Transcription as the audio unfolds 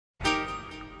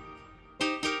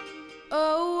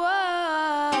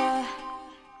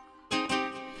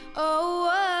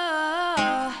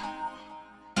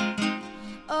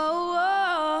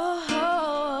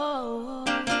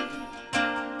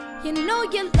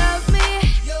love me,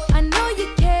 I know you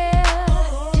care.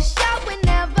 Just shout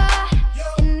whenever,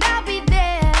 and I'll be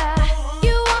there.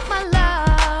 You want my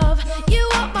love, you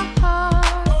want my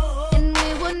heart, and we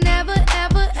will never,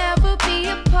 ever, ever be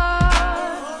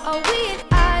apart. Are we an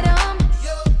item?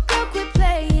 Girl, quit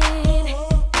playing.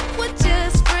 We're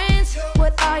just friends,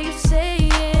 what are you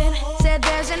saying? Said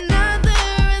there's another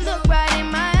and look right in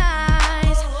my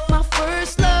eyes. My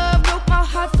first love broke my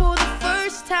heart for the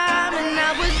first time, and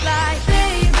I was like,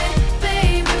 baby,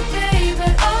 baby, baby,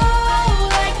 oh,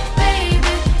 like,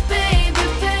 baby, baby,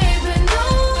 baby, no,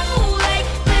 like,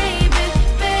 baby,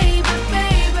 baby,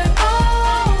 baby,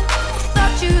 oh,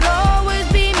 thought you'd always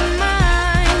be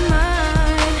mine,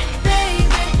 mine, baby,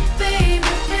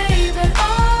 baby, baby,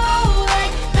 oh,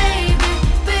 like, baby,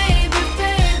 baby,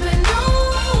 baby, no,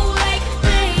 like,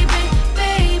 baby,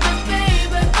 baby,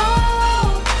 baby,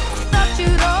 oh, thought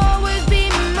you'd always be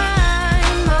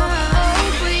mine, mine.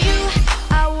 Oh, for you,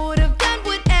 I would have done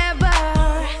whatever,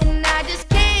 and I just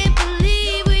can't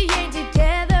believe we ain't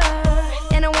together.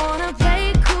 And I wanna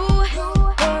play it cool,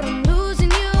 but I'm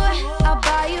losing you. I'll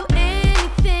buy you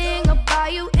anything, I'll buy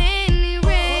you any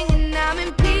ring, and I'm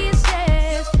in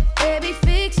pieces. Baby,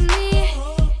 fix me,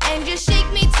 and just shake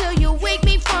me till you wake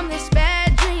me from this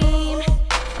bad dream.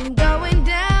 I'm going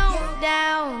down,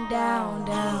 down, down,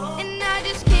 down, and I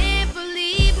just can't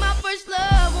believe my first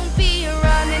love won't be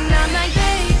around. And I'm like,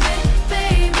 baby,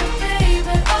 baby,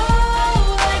 baby,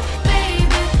 oh, like,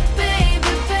 baby,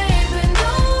 baby, baby,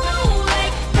 no,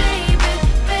 like, baby,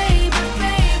 baby,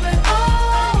 baby,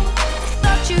 oh,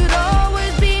 thought you'd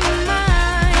always be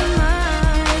mine,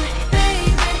 mine,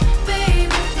 baby,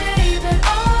 baby, baby,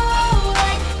 oh,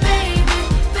 like, baby,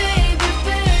 baby,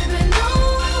 baby, no,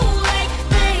 like,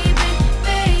 baby,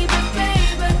 baby,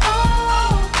 baby,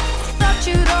 oh, thought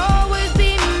you'd always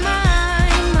be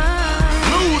mine, mine.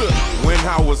 Luda. When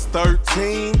I was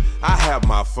 13, I had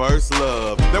my first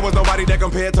love. There was nobody that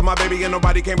compared to my baby, and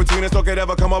nobody came between us or could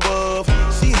ever come above.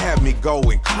 She had me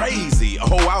going crazy.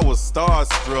 Oh, I was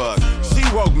starstruck. She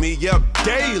woke me up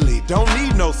daily. Don't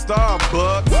need no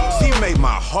Starbucks. She made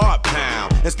my heart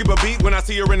pound and skip a beat when I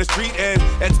see her in the street and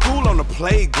at school on the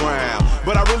playground.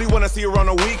 But I really wanna see her on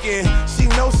the weekend. She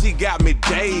knows she got me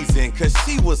dazing, cause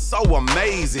she was so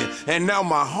amazing. And now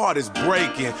my heart is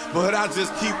breaking, but I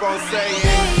just keep on saying,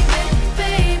 Baby,